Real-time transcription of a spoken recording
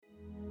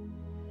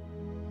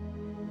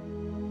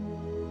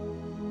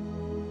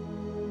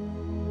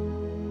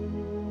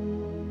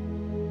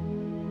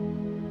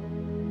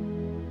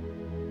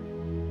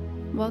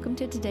Welcome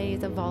to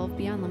today's Evolve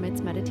Beyond Limits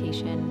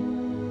meditation.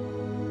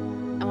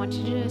 I want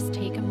you to just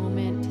take a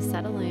moment to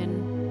settle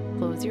in,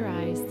 close your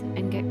eyes,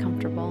 and get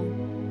comfortable.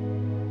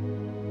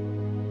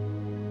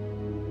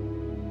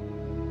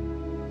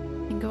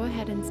 And go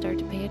ahead and start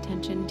to pay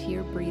attention to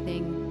your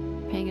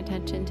breathing, paying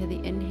attention to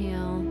the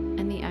inhale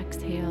and the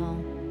exhale.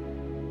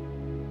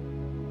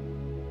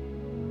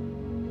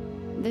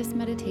 This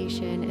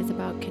meditation is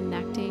about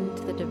connecting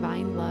to the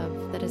divine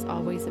love that is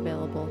always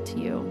available to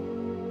you.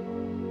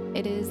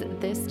 It is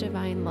this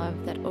divine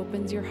love that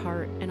opens your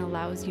heart and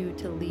allows you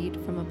to lead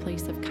from a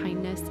place of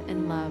kindness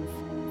and love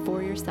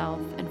for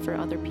yourself and for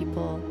other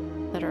people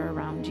that are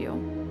around you.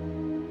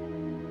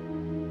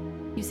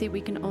 You see, we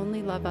can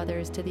only love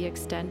others to the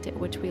extent at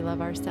which we love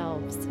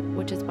ourselves,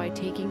 which is why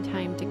taking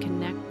time to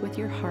connect with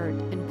your heart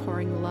and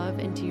pouring love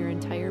into your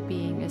entire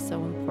being is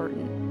so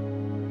important.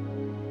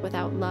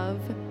 Without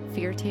love,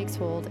 fear takes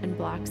hold and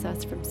blocks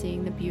us from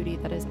seeing the beauty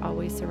that is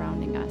always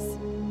surrounding us.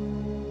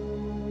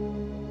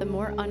 The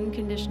more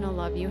unconditional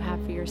love you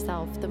have for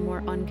yourself, the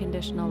more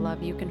unconditional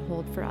love you can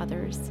hold for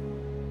others.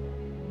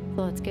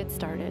 So let's get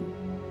started.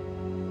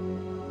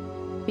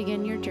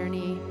 Begin your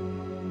journey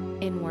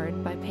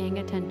inward by paying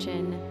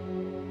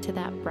attention to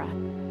that breath.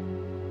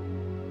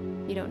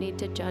 You don't need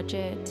to judge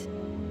it,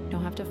 you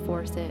don't have to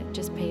force it,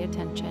 just pay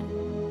attention.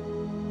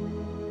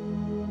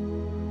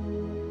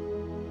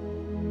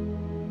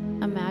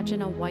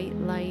 Imagine a white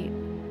light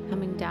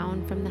coming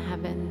down from the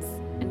heavens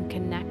and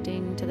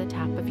connecting to the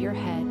top of your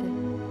head,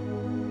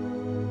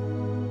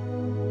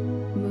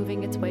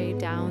 moving its way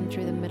down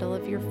through the middle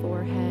of your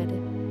forehead,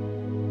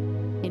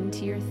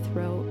 into your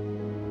throat,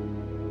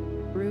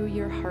 through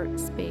your heart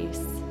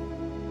space,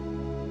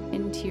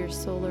 into your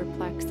solar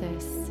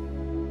plexus,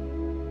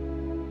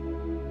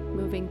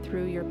 moving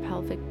through your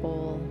pelvic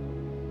bowl,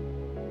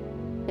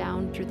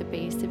 down through the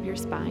base of your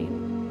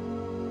spine.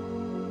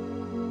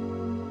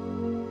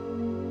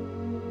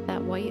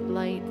 That white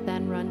light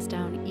then runs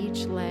down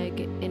each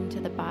leg into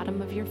the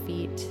bottom of your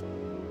feet,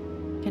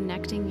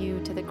 connecting you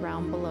to the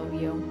ground below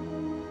you,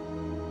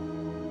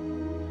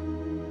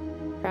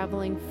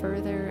 traveling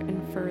further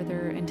and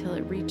further until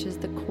it reaches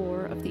the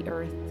core of the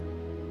earth,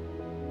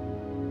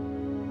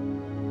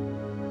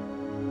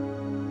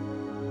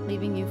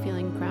 leaving you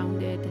feeling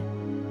grounded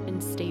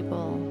and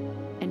stable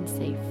and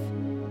safe.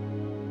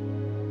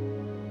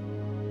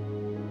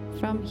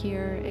 From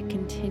here, it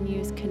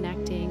continues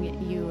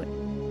connecting you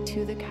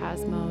to the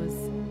cosmos,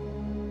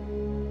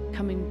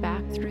 coming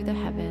back through the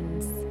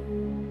heavens,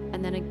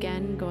 and then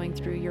again going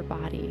through your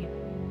body.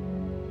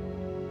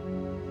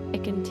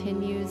 It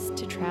continues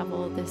to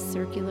travel this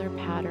circular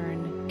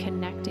pattern,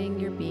 connecting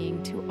your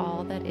being to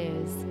all that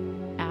is,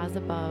 as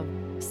above,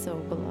 so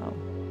below.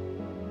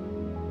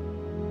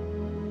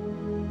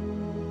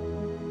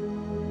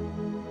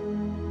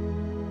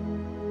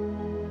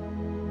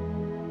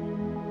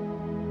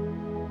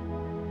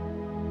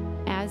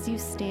 As you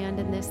stand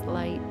in this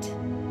light,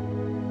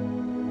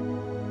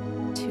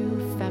 two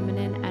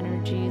feminine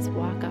energies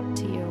walk up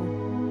to you.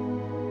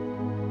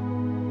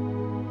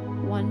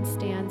 One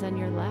stands on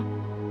your left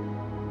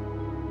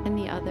and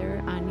the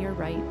other on your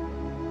right.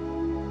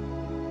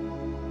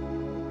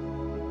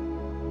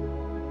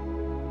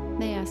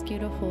 They ask you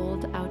to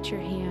hold out your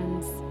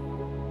hands,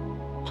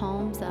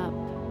 palms up,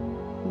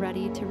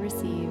 ready to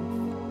receive.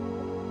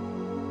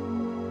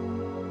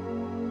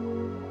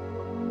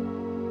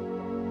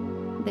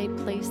 They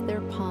place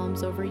their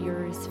palms over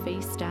yours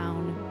face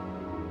down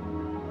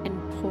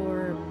and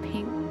pour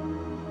pink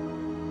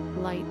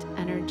light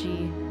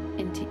energy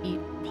into each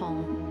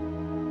palm.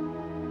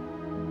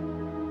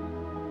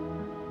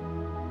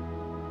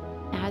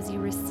 As you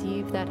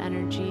receive that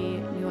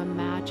energy, you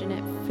imagine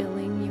it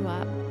filling you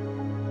up,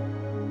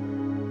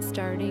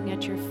 starting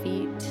at your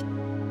feet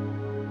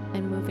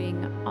and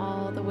moving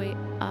all the way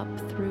up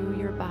through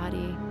your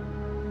body.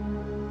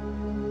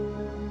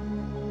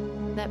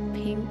 That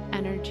pink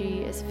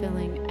energy is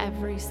filling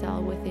every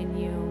cell within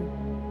you,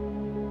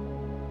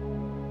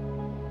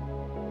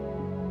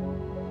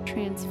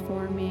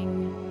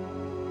 transforming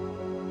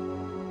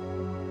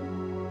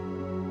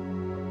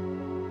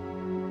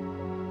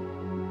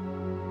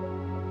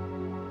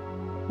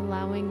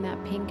allowing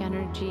that pink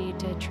energy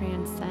to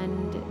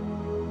transcend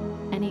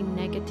any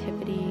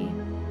negativity,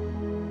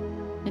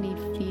 any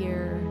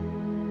fear,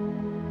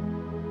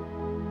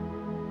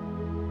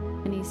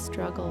 any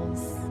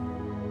struggles,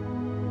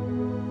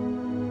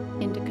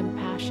 into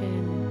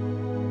compassion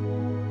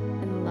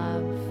and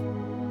love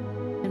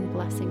and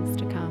blessings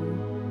to come.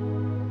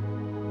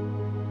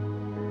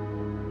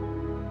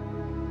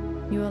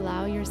 You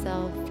allow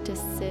yourself to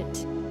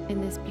sit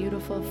in this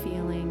beautiful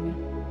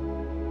feeling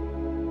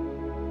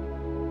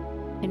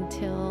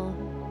until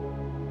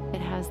it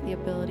has the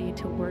ability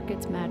to work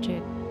its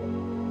magic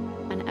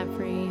on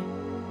every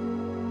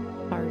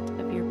part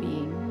of your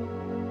being.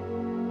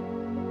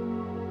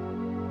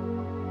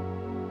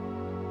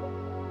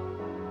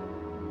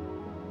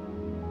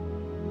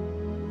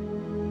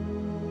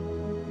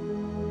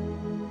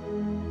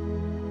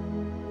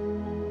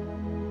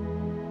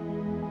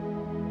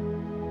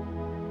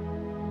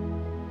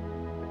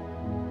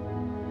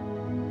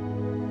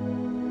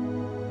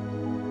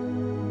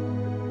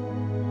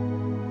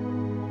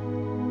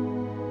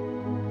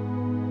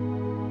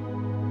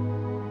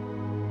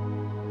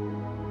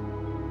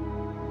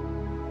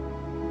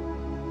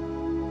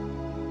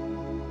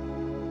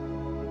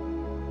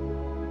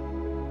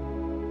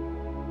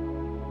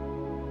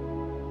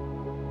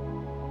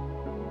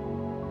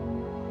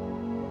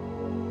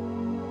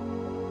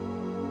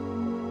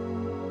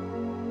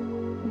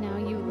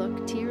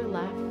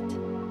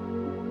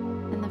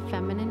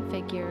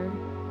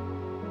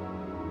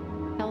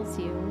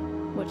 promise you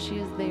what she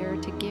is there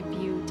to give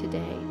you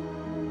today,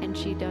 and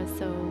she does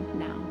so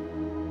now.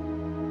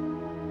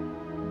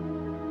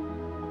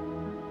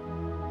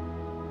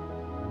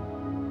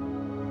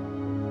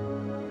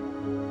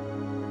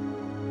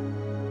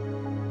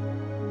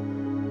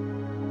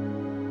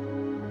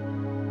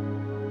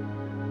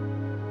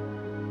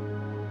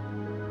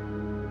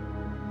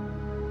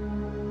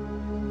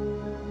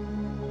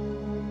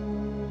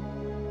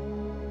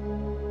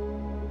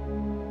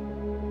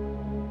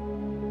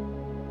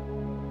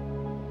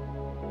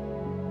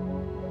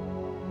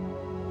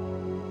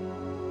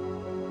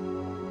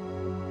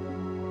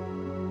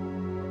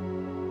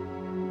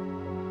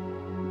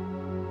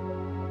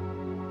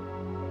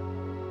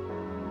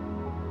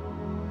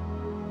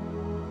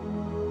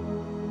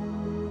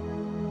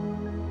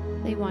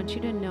 They want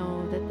you to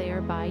know that they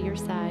are by your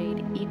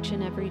side each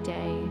and every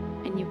day,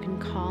 and you can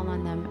call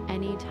on them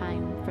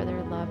anytime for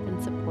their love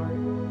and support.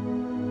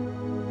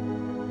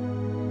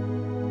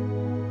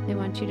 They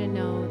want you to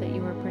know that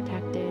you are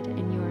protected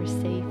and you are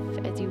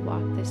safe as you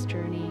walk this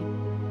journey.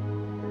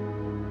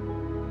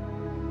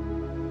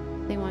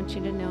 They want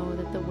you to know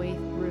that the way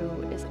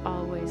through is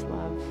always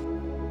love.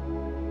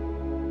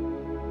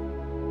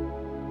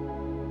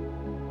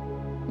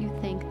 You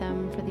thank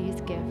them for these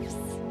gifts,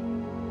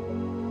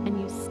 and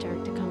you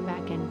start to come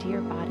back into your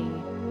body,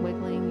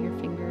 wiggling your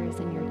fingers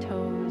and your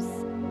toes,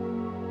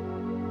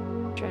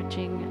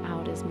 stretching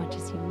out as much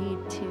as you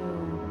need to,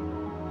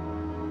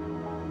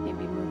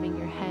 maybe moving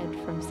your head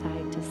from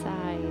side to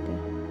side.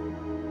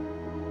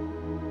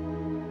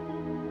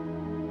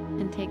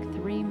 And take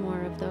 3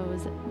 more of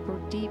those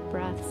deep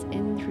breaths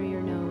in through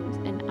your nose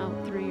and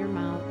out through your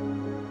mouth.